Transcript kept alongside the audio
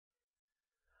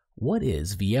What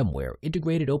is VMware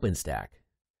Integrated OpenStack?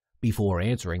 Before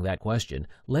answering that question,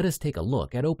 let us take a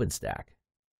look at OpenStack.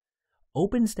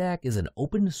 OpenStack is an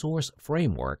open-source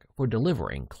framework for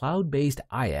delivering cloud-based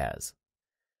IaaS.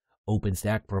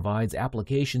 OpenStack provides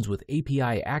applications with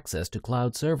API access to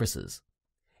cloud services.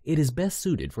 It is best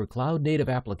suited for cloud-native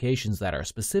applications that are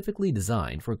specifically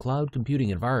designed for cloud computing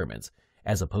environments,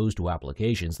 as opposed to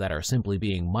applications that are simply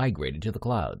being migrated to the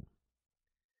cloud.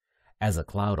 As a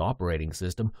cloud operating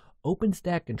system,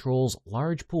 OpenStack controls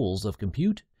large pools of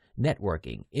compute,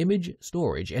 networking, image,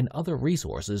 storage, and other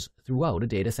resources throughout a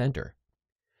data center.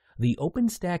 The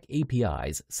OpenStack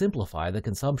APIs simplify the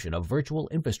consumption of virtual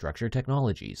infrastructure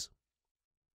technologies.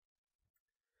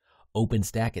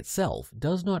 OpenStack itself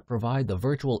does not provide the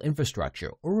virtual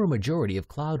infrastructure or a majority of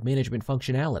cloud management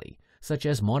functionality, such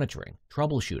as monitoring,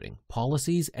 troubleshooting,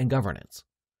 policies, and governance.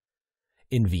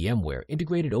 In VMware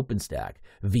Integrated OpenStack,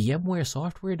 VMware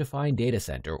Software-Defined Data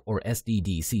Center or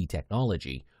SDDC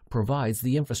technology provides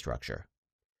the infrastructure.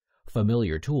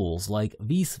 Familiar tools like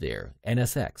vSphere,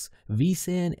 NSX,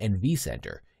 vSAN, and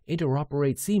vCenter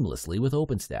interoperate seamlessly with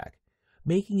OpenStack,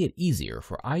 making it easier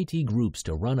for IT groups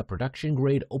to run a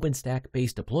production-grade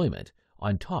OpenStack-based deployment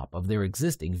on top of their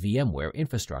existing VMware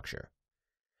infrastructure.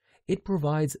 It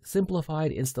provides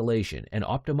simplified installation and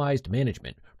optimized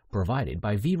management provided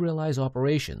by vRealize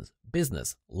Operations,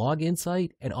 Business, Log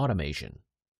Insight, and Automation.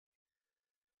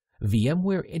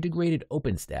 VMware Integrated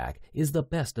OpenStack is the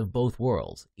best of both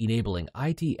worlds, enabling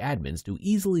IT admins to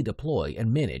easily deploy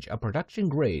and manage a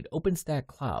production-grade OpenStack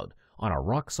cloud on a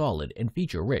rock-solid and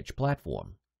feature-rich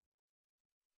platform.